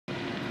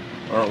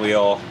Aren't we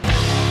all?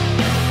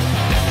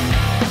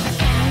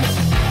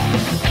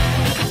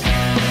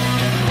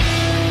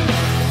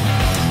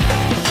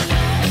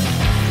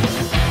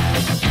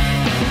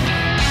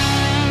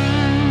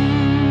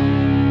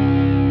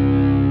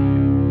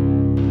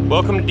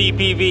 Welcome to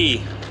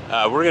DPV.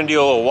 We're gonna do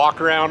a little walk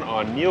around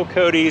on Neal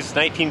Cody's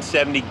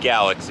 1970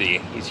 Galaxy.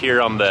 He's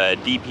here on the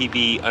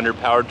DPV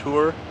Underpowered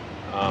Tour,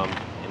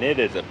 and it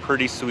is a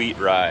pretty sweet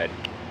ride.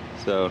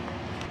 So,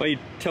 why don't you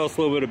tell us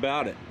a little bit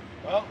about it?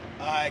 Well,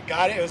 I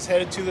got it. It was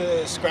headed to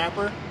the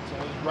scrapper. So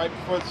it was right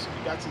before it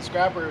got to the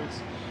scrapper. It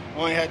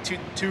only had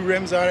two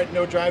rims on it,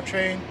 no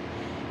drivetrain.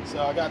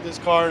 So I got this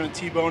car in a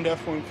T-boned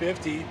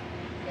F-150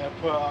 and I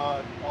put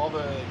all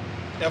the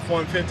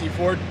F-150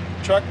 Ford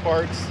truck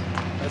parts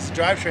as the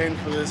drivetrain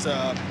for this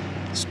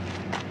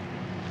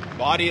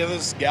body of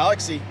this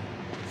Galaxy.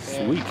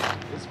 And sweet.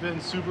 it's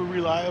been super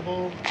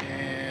reliable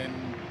and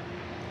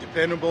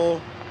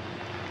dependable.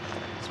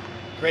 It's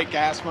great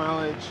gas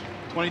mileage.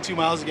 22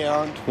 miles a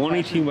gallon.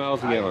 22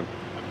 miles a gallon.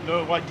 I have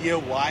no idea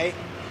why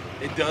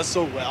it does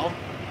so well.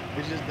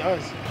 It just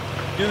does.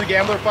 Do the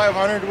Gambler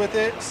 500 with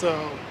it,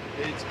 so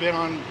it's been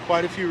on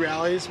quite a few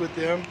rallies with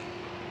them,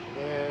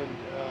 and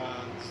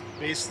it's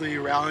basically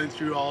rallying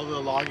through all the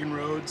logging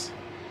roads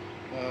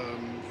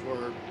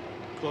for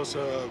close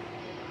to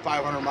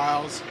 500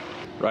 miles.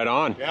 Right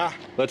on. Yeah.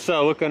 Let's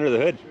look under the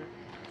hood.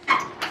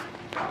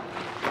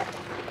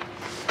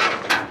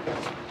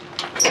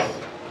 Sure.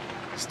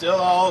 Still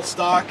all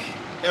stock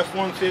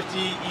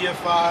F-150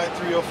 EFI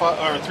 305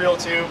 or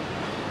 302.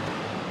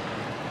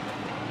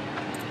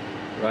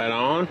 Right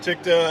on.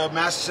 Took the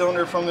master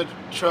cylinder from the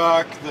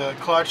truck, the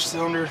clutch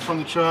cylinder from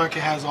the truck. It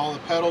has all the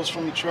pedals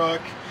from the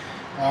truck.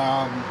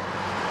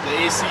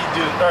 The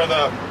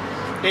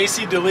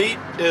AC delete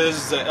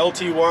is the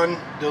LT1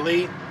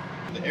 delete.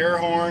 The air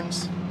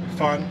horns are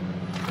fun.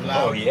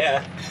 Loud. Oh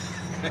yeah.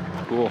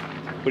 Cool.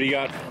 What do you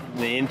got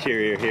in the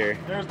interior here?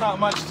 There's not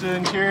much to the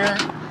interior.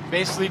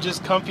 Basically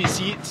just comfy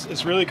seats.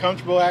 It's really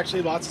comfortable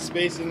actually, lots of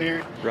space in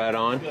there. Right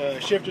on. The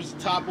shifter's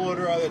the top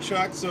loader of the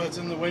truck, so it's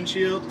in the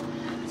windshield.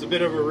 It's a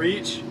bit of a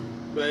reach,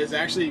 but it's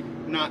actually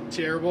not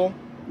terrible.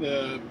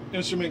 The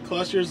instrument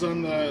clusters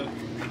on the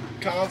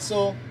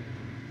console,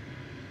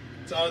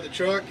 it's out of the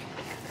truck.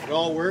 It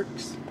all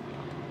works.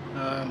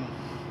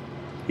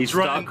 These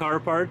stock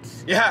car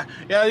parts? Yeah,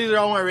 these are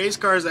all my race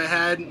cars I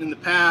had in the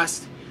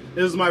past.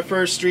 This is my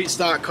first street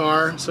stock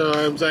car, so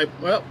I was like,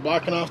 well,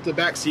 blocking off the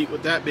back seat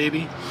with that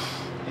baby.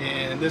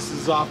 And this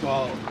is off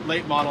a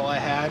late model I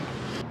had.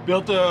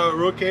 Built a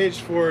road cage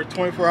for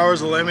 24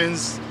 Hours of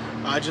Lemons,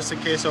 just in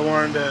case I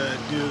wanted to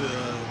do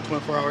the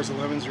 24 Hours of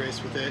Lemons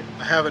race with it.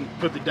 I haven't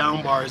put the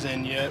down bars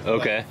in yet.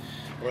 Okay.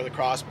 Or the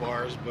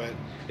crossbars, but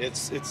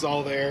it's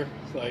all there.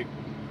 It's like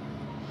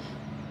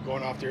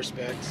going off their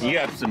specs. You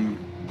got some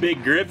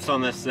big grips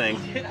on this thing.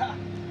 Yeah.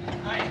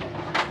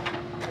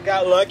 I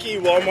got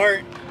lucky.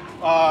 Walmart,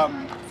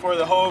 for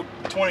the whole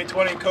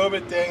 2020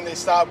 COVID thing, they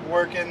stopped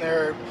working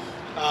their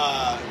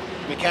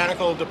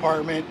mechanical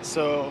department,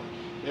 so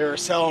they were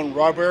selling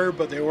rubber,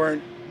 but they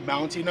weren't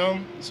mounting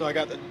them. So I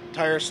got the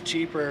tires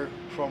cheaper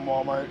from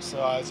Walmart,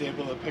 so I was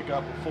able to pick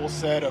up a full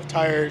set of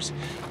tires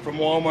from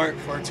Walmart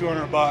for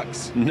 200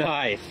 bucks.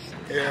 Nice.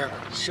 Here,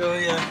 show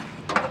you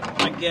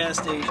my gas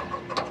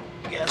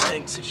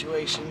tank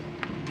situation.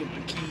 Get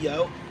the key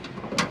out.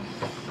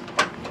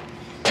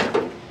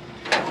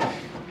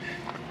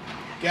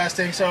 Gas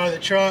tank's out of the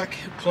truck,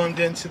 plumbed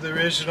into the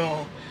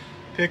original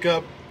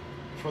pickup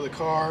for the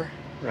car.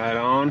 Right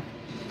on.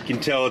 You can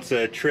tell it's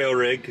a trail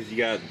rig because you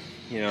got,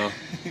 you know.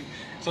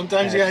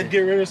 Sometimes you gotta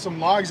get rid of some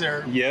logs that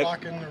are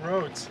blocking the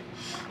roads.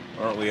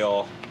 Aren't we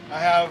all? I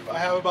have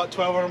about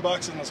 1,200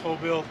 bucks in this whole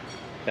build.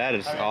 That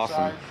is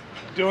awesome.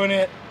 So doing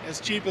it as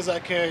cheap as I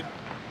could.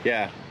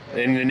 Yeah.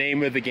 In the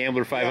name of the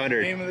Gambler 500.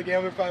 Yeah, the name of the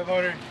Gambler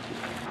 500.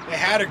 They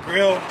had a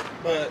grill,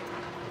 but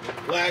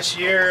last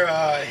year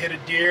I hit a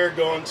deer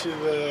going to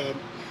the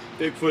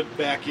Bigfoot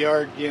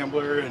backyard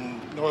gambler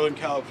in Northern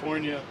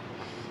California,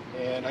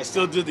 and I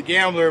still did the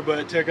Gambler, but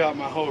it took out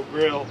my whole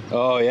grill.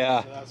 Oh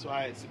yeah. So that's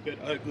why it's a bit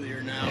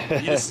uglier now.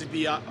 It used to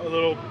be a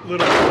little good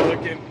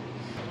looking.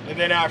 And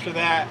then after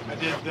that, I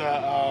did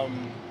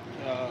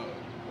the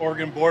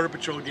Oregon Border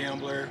Patrol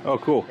Gambler. Oh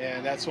cool.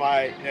 And that's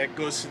why it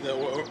goes to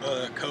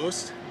the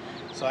coast.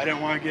 So I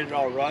didn't want to get it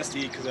all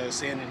rusty because I was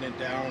sanding it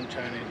down,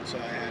 so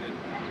I had to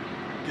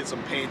get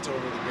some paint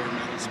over the bare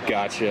metal spot.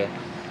 Gotcha.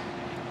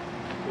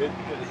 Good,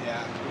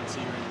 yeah, you can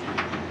see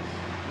right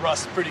through.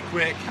 Rust pretty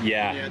quick.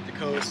 Yeah. When you're at the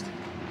coast.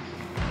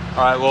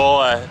 All right,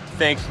 well,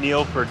 thanks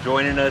Neal for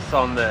joining us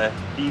on the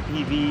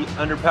DPV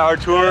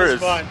Underpowered Tour. Yeah, it was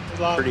fun. It was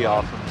a lot pretty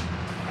of fun. awesome.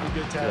 It was a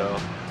good time. So,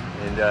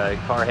 and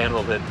car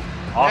handled it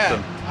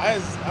awesome. Yeah,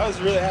 I was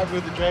really happy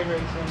with the drag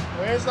racing.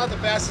 I mean, it's not the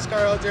fastest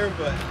car out there,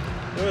 but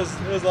it was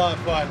a lot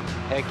of fun.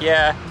 Heck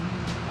yeah.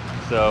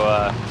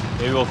 So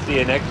maybe we'll see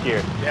you next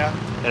year. Yeah.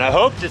 And I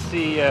hope to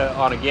see you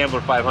on a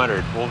Gambler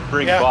 500. We'll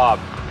bring Bob.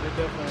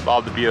 Definitely.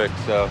 Bob the Buick.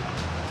 So,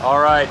 all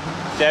right,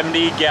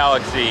 70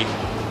 Galaxy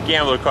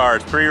Gambler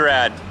cars, pretty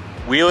rad.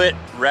 Wheel it,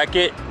 wreck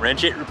it,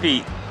 wrench it,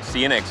 repeat.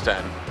 See you next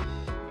time.